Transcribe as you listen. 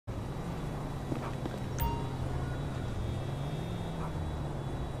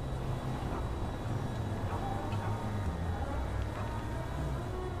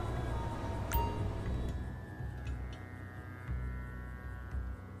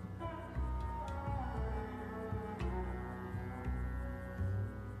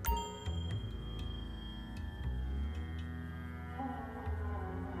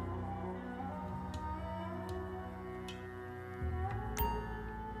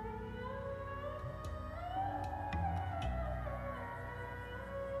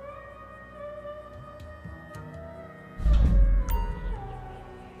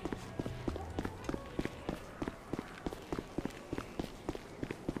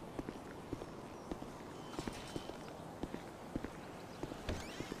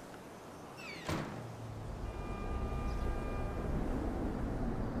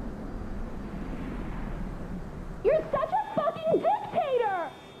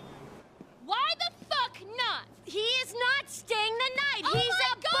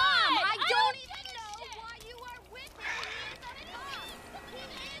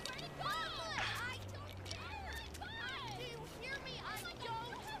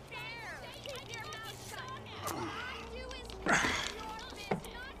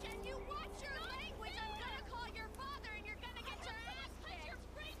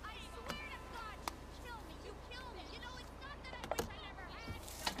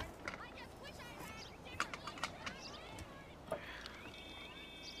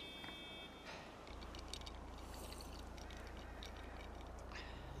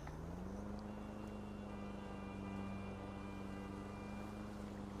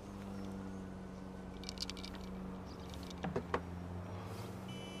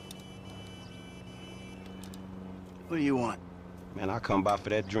What do you want? Man, I come by for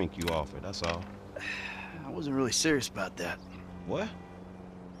that drink you offered, that's all. I wasn't really serious about that. What?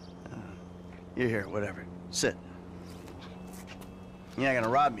 You're here, whatever. Sit. You're not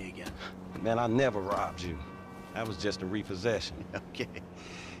gonna rob me again. Man, I never robbed you. That was just a repossession. Okay.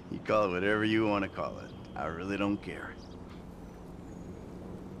 You call it whatever you want to call it. I really don't care.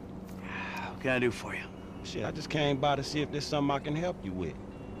 What can I do for you? Shit, I just came by to see if there's something I can help you with.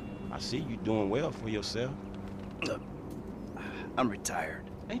 I see you doing well for yourself. Look, I'm retired.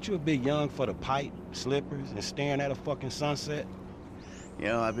 Ain't you a bit young for the pipe, slippers, and staring at a fucking sunset? You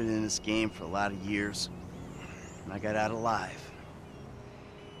know, I've been in this game for a lot of years, and I got out alive.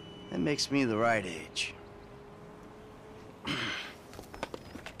 That makes me the right age.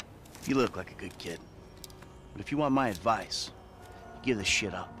 You look like a good kid. But if you want my advice, you give this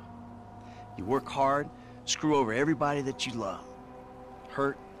shit up. You work hard, screw over everybody that you love.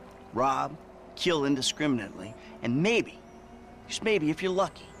 Hurt, rob, kill indiscriminately, and maybe, just maybe if you're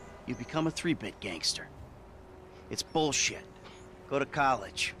lucky, you become a 3-bit gangster. It's bullshit. Go to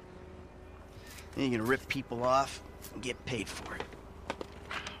college. Then you're gonna rip people off and get paid for it.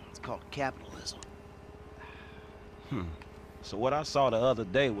 It's called capitalism. So what I saw the other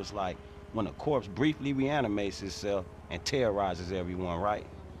day was like when a corpse briefly reanimates itself and terrorizes everyone, right?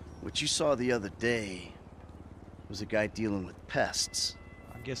 What you saw the other day was a guy dealing with pests.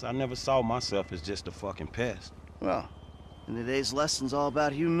 I guess I never saw myself as just a fucking pest. Well, and today's lesson's all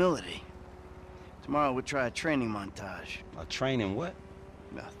about humility. Tomorrow we'll try a training montage. A training what?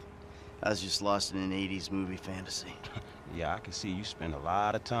 Nothing. I was just lost in an 80s movie fantasy. Yeah, I can see you spend a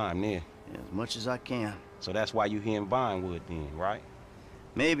lot of time there. Yeah, as much as I can. So that's why you here in Vinewood then, right?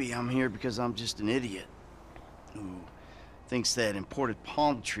 Maybe I'm here because I'm just an idiot who thinks that imported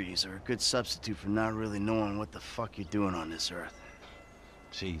palm trees are a good substitute for not really knowing what the fuck you're doing on this earth.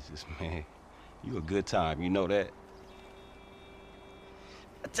 Jesus, man. You a good time, you know that?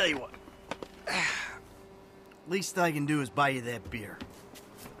 I tell you what. Least I can do is buy you that beer.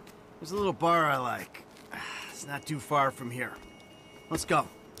 There's a little bar I like. It's not too far from here. Let's go.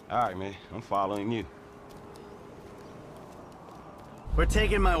 All right, man. I'm following you. We're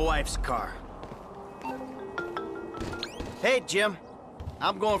taking my wife's car. Hey, Jim.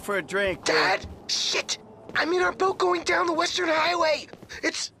 I'm going for a drink. Dad? Shit! I'm in our boat going down the Western Highway!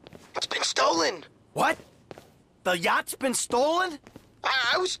 It's been stolen! What? The yacht's been stolen?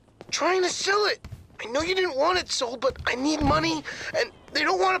 I was trying to sell it. I know you didn't want it sold, but I need money, and they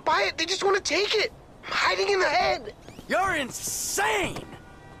don't want to buy it. They just want to take it. I'm hiding in the head. You're insane!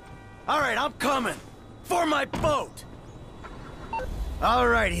 All right, I'm coming. For my boat!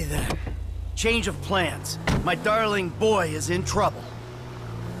 Alrighty then. Change of plans. My darling boy is in trouble.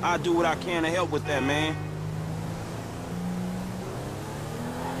 I'll do what I can to help with that, man.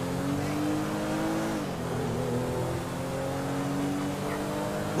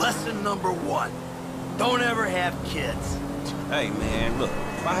 Lesson number 1. Don't ever have kids. Hey, man, look.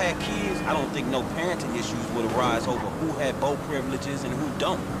 If I had kids, I don't think no parenting issues would arise over who had boat privileges and who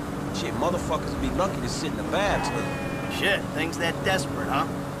don't. Shit, motherfuckers would be lucky to sit in the bathtub. Shit, things that desperate, huh?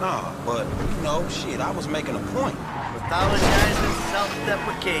 Nah, but, you know, shit, I was making a point. Pathologizing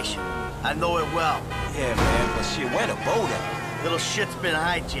self-deprecation. I know it well. Yeah, man, but shit, where the boat at? Little shit's been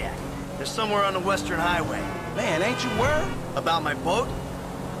hijacked. They're somewhere on the Western Highway. Man, ain't you worried? About my boat?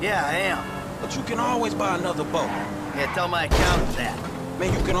 Yeah, I am. But you can always buy another boat. Yeah, tell my accountant that.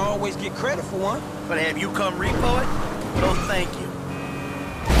 Man, you can always get credit for one. But have you come repo it? No, thank you.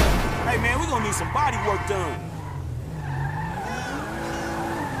 Hey, man, we're gonna need some body work done.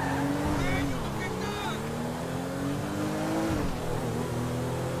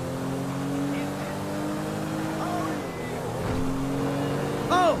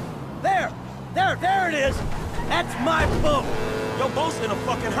 Oh, there it is. That's my boat. Your boat's in a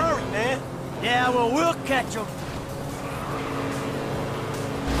fucking hurry, man. Yeah, well, we'll catch him.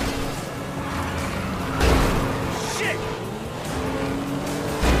 Shit!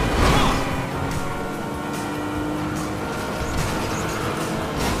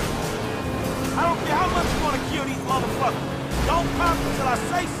 I don't care how much you want to kill these motherfuckers. Don't pop until I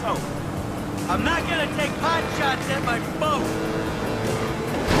say so. I'm not gonna take pot shots at my boat!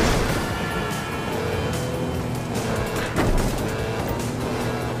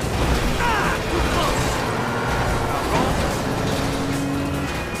 Ah! Too close!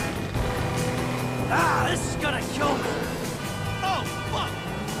 Ah, this is gonna kill me! Oh, fuck!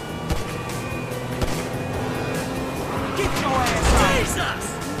 Get your ass out! Jesus!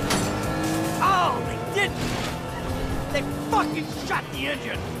 Oh, they didn't! They fucking shot the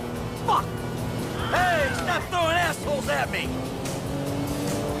engine! Fuck! Hey, stop throwing assholes at me!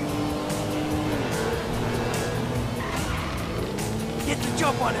 Get the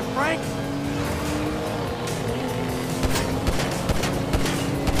jump on him, Frank!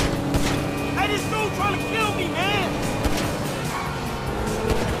 Hey, this dude trying to kill me, man!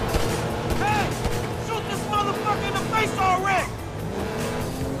 Hey! Shoot this motherfucker in the face already!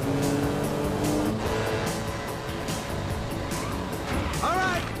 All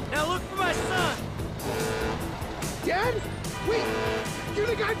right, now look for my son! Dad? Wait, you're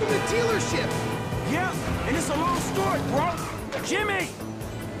the guy from the dealership. Yeah, and it's a long story, bro. Jimmy!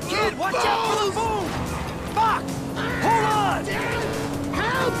 Kid, Watch out for the boom! Fuck! Hold on! Dad!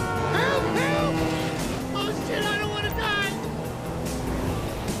 Help! Help! Help! Oh shit, I don't want to die!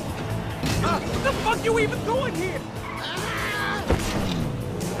 What the fuck you even doing here?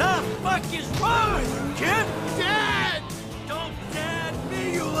 The fuck is wrong with you, kid? Dad! Don't dad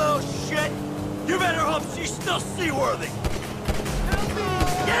me, you little shit! You better hope she's still seaworthy! Help me!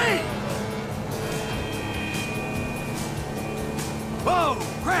 Yay! Whoa,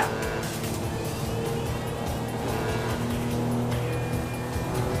 crap!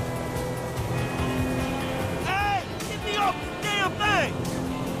 Hey, get me off this damn thing!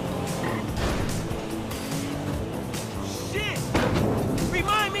 Shit!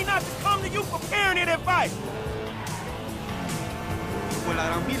 Remind me not to come to you for parenting advice!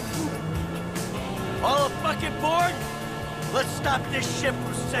 All fucking board? Let's stop this ship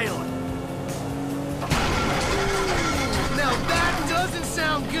from sailing. Now that doesn't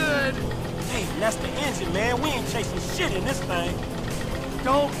sound good! Hey, that's the engine, man. We ain't chasing shit in this thing.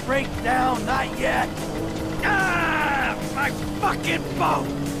 Don't break down, not yet. Ah, my fucking boat!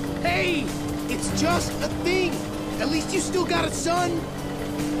 Hey! It's just a thing! At least you still got a son!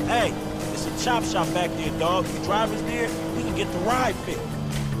 Hey, it's a chop shop back there, dog. You drivers there, we can get the ride fixed.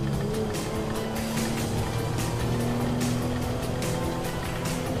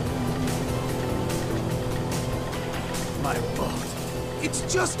 My boat. It's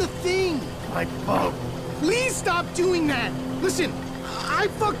just a thing! My boat. Please stop doing that! Listen, I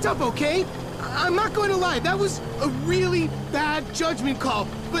fucked up, okay? I'm not going to lie, that was a really bad judgment call.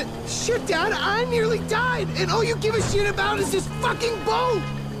 But shit, Dad, I nearly died, and all you give a shit about is this fucking boat!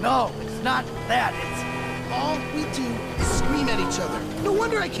 No, it's not that. It's... All we do is scream at each other. No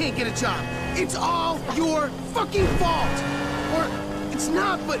wonder I can't get a job. It's all your fucking fault! Or, it's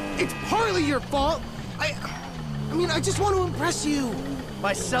not, but it's partly your fault. I mean, I just want to impress you.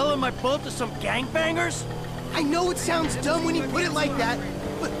 By selling my boat to some gangbangers? I know it sounds dumb when you put it like that,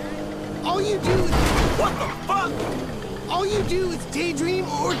 but all you do is... What the fuck? All you do is daydream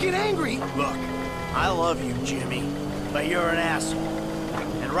or get angry. Look, I love you, Jimmy, but you're an asshole.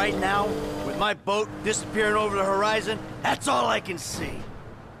 And right now, with my boat disappearing over the horizon, that's all I can see.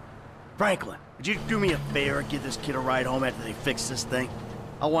 Franklin, would you do me a favor and give this kid a ride home after they fix this thing?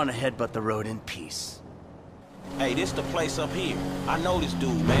 I want to headbutt the road in peace. Hey, this the place up here. I know this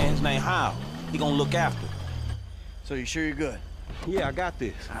dude, man. His name Hal. He gonna look after. So you sure you're good? Yeah, I got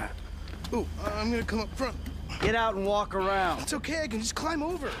this. All right. Ooh, I'm gonna come up front. Get out and walk around. It's okay, I can just climb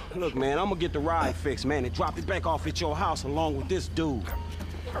over. Look, man, I'm gonna get the ride fixed, man, and drop it back off at your house along with this dude.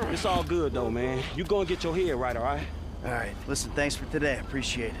 It's all good, though, man. You gonna get your head right, all right? All right, listen, thanks for today. I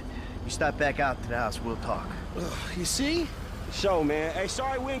appreciate it. You stop back out to the house, we'll talk. You see? Show, man. Hey,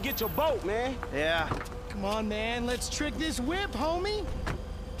 sorry we didn't get your boat, man. Yeah. Come on, man, let's trick this whip, homie.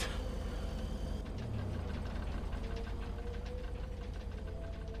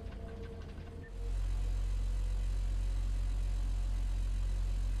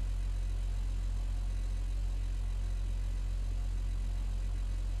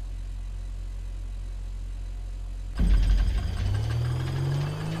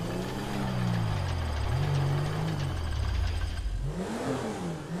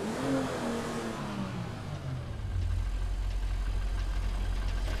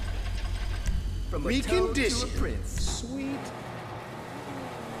 From a toad to a Reconditioned. prince. Sweet.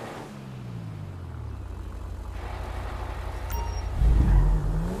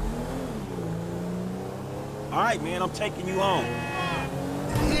 All right, man, I'm taking you home.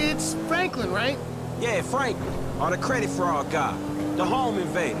 It's Franklin, right? Yeah, Franklin, or the credit fraud guy, the home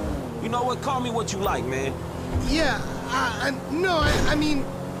invader. You know what? Call me what you like, man. Yeah, no, I mean,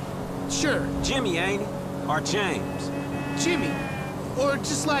 sure, Jimmy, ain't he? Or James? Jimmy. Or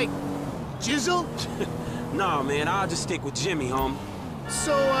just like, Jizzle? Nah, man, I'll just stick with Jimmy, homie.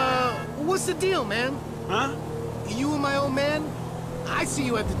 So, what's the deal, man? Huh? You and my old man? I see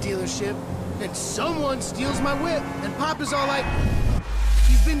you at the dealership, and someone steals my whip, and Pop is all like,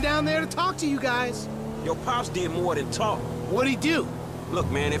 he's been down there to talk to you guys. Your pops did more than talk. What'd he do? Look,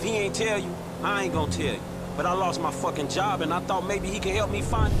 man, if he ain't tell you, I ain't gonna tell you. But I lost my fucking job, and I thought maybe he could help me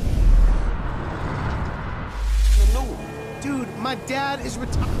find a new one. Dude, my dad is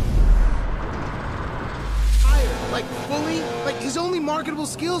retired. Like, fully. Like, his only marketable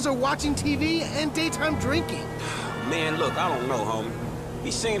skills are watching TV and daytime drinking. Man, look, I don't know, homie.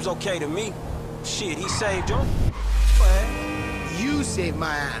 He seems okay to me. Shit, he saved your ass. You saved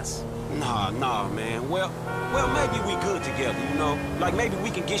my ass. Nah, man. Well, maybe we good together, you know? Like, maybe we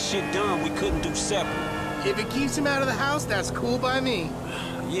can get shit done we couldn't do separate. If it keeps him out of the house, that's cool by me.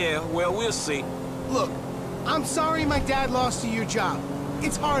 Yeah, well, we'll see. Look, I'm sorry my dad lost you your job.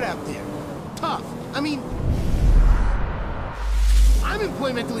 It's hard out there. Tough. I mean, I'm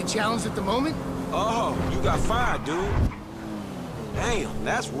employmentally challenged at the moment. Oh, you got fired, dude. Damn,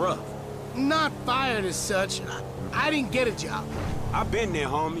 that's rough. Not fired as such. I didn't get a job. I've been there,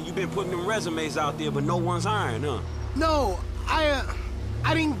 homie. You've been putting them resumes out there, but no one's hiring, huh? No, I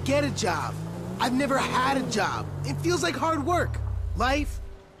didn't get a job. I've never had a job. It feels like hard work. Life,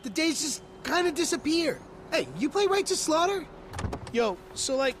 the days just kind of disappear. Hey, you play Righteous Slaughter? Yo,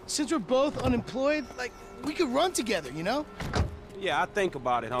 so like, since we're both unemployed, like, we could run together, you know? Yeah, I think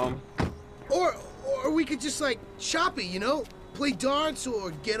about it, homie. Or we could just like, shop it, you know? Play darts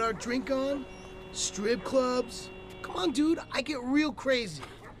or get our drink on. Strip clubs. Come on, dude, I get real crazy.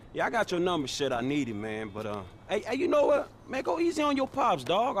 Yeah, I got your number, shit. I need it, man. But, hey, you know what? Man, go easy on your pops,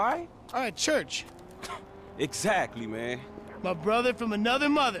 dog, all right? All right, Church. Exactly, man. My brother from another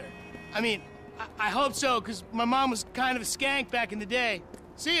mother. I mean, I hope so, because my mom was kind of a skank back in the day.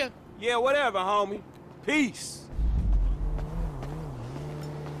 See ya. Yeah, whatever, homie. Peace.